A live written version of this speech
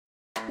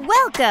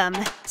Welcome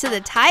to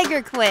the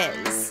Tiger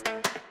Quiz.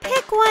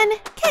 Pick one,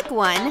 kick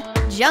one,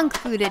 junk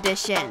food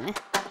edition.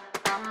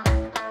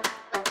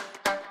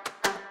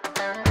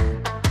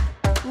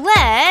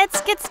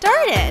 Let's get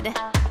started.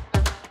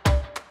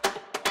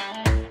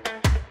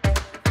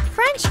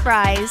 French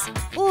fries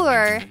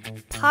or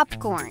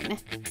popcorn?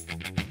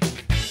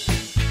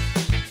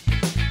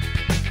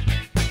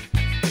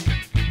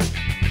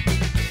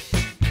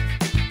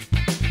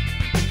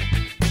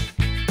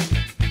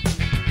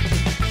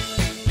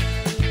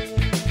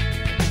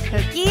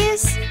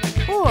 Cookies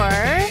or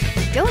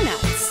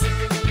donuts?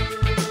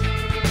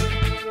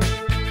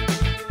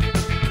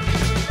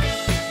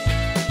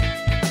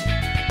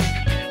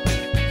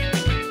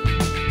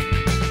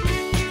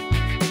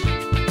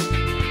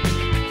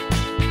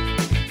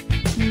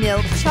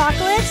 Milk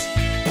chocolate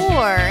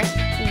or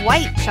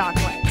white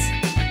chocolate?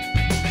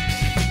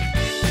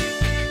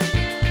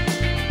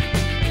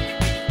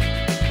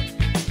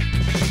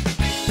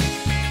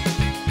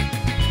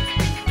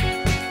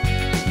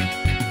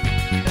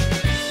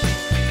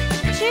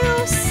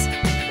 Juice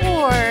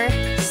or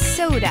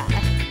soda?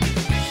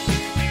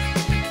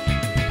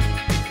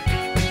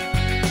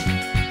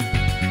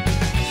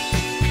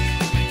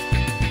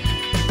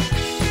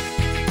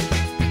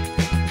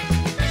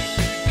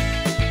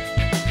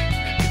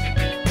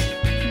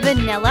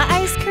 Vanilla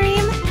ice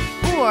cream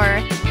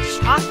or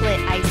chocolate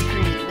ice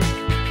cream?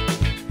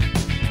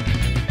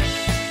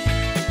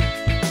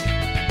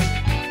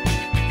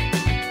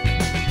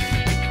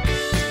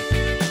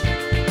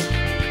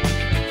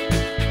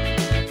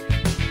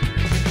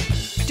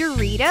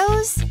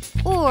 Doritos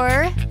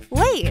or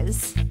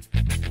Lay's?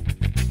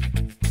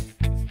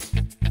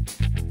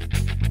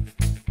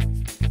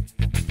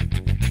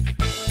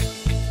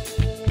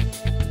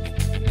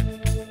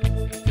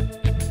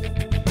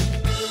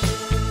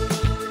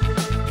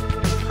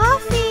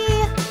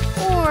 Coffee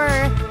or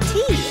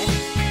tea?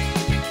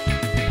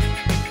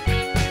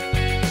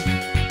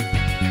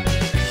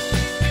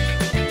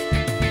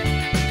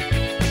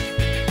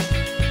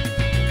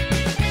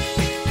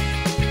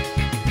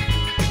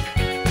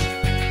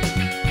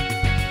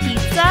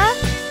 Pizza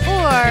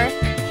or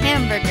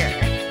hamburger?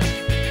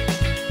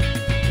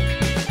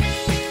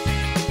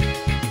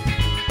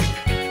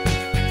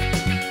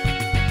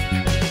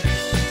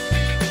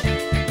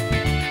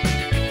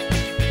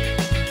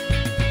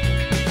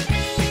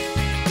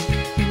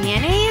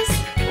 Mayonnaise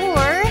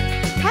or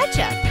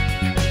ketchup?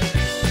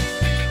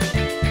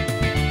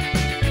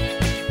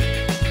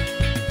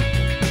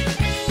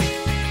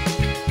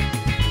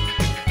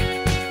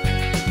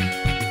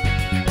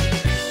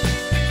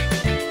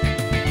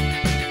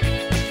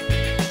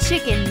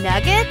 Chicken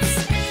nuggets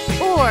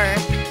or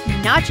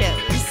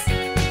nachos?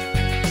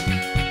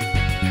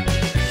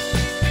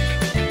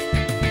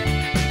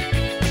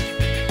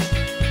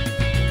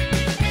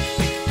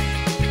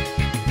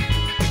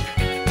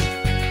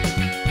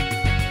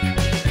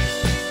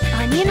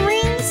 Onion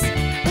rings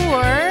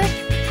or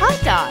hot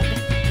dog?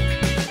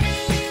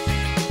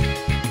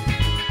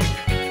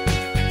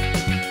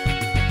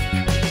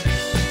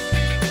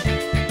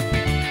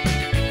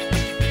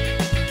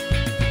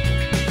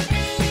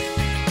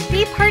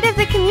 Be part of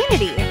the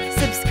community.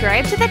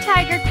 Subscribe to the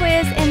Tiger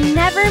Quiz and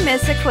never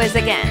miss a quiz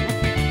again.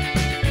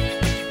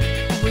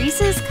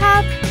 Reese's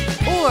Cup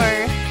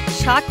or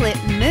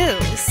chocolate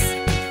mousse?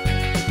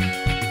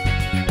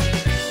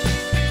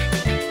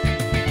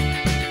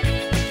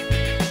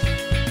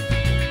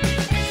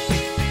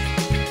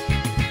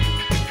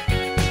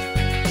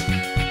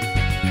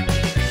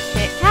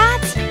 Kit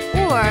Kat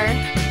or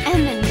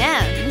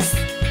M&M's?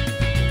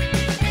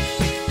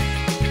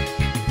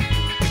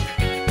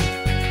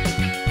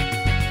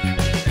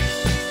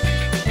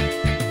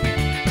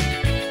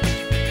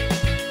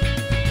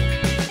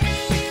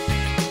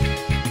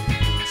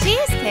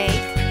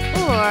 Cheesecake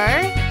or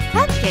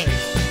cupcake?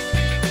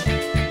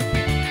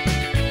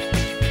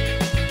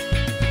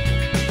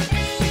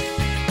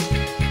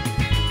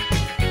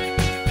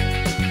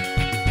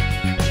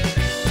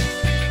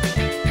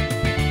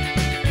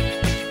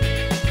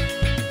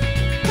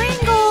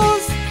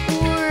 Pringles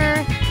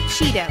or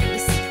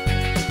Cheetos?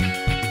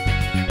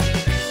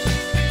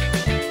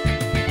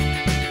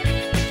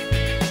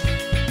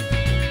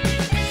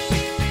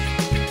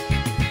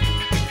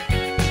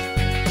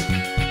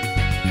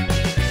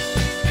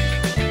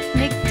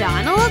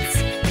 McDonald's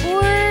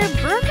or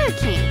Burger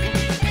King?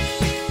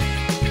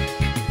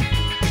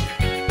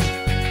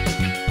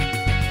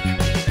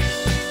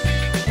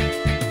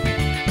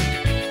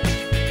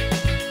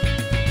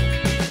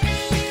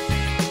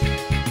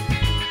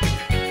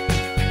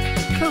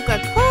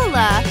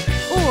 Coca-Cola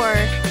or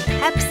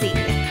Pepsi?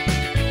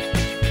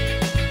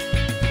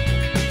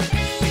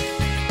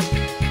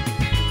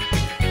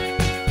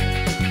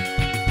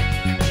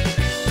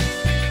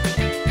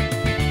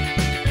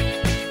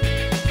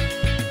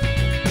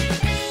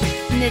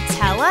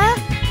 Nutella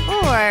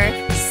or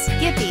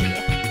Skippy?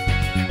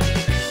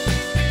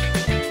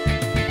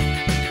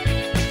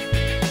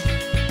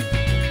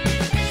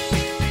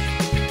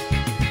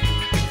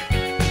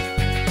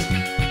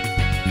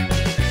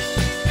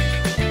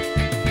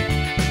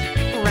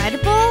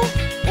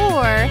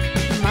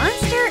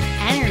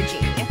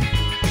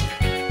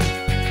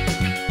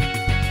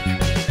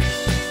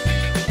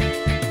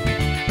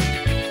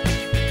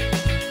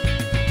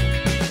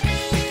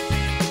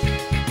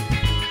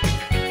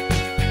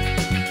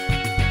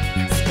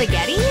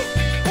 Spaghetti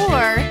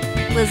or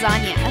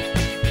lasagna?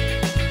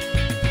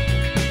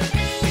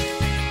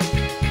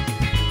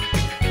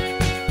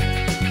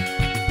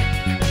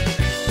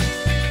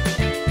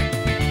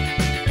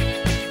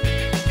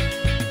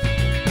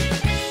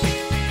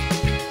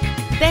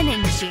 Ben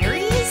and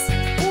Jerry's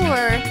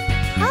or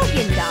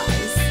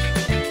Haagen-Dazs?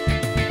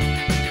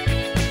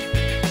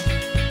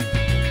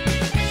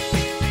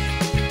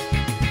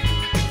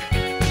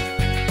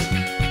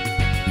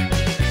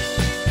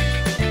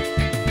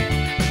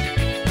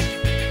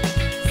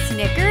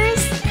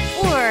 Snickers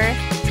or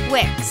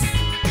Twix?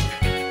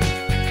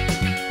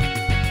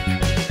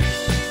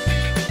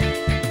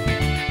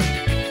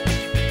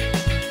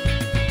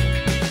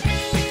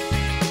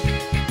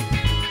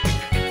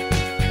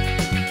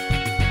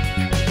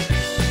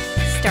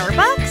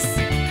 Starbucks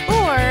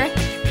or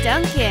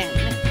Dunkin'?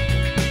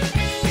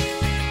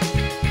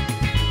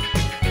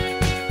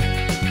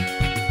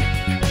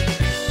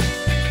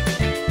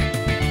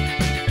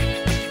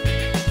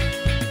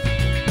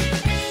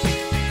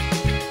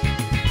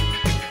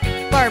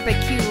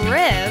 Barbecue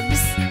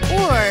ribs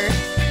or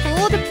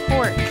pulled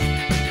pork?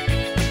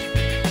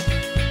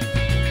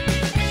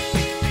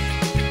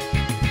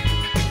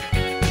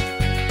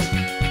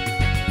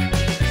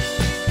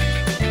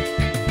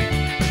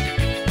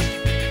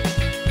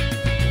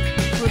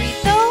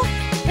 Burrito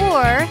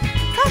or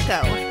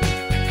taco?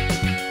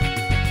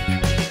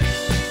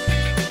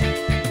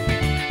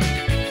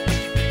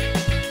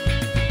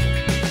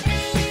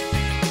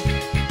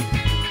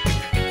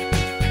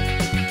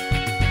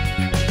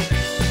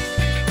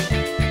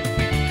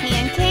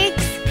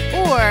 Pancakes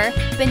or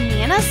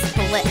banana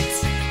split?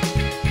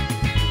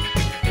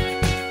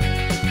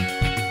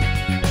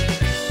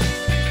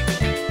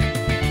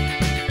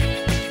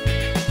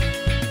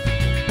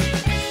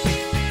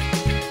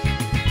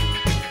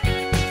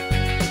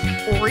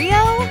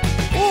 Oreo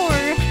or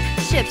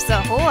Chips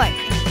Ahoy?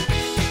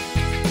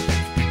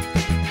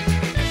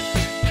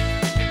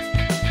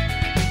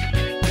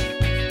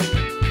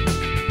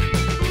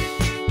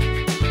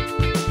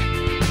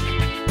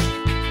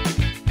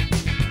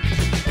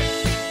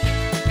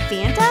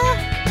 Fanta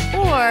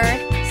or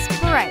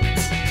Sprite?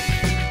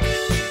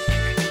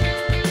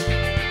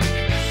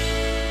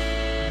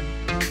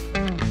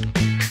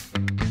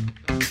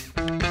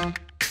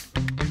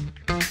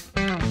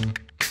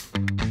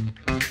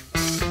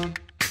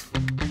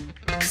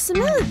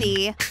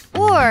 Smoothie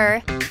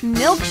or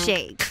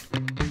milkshake?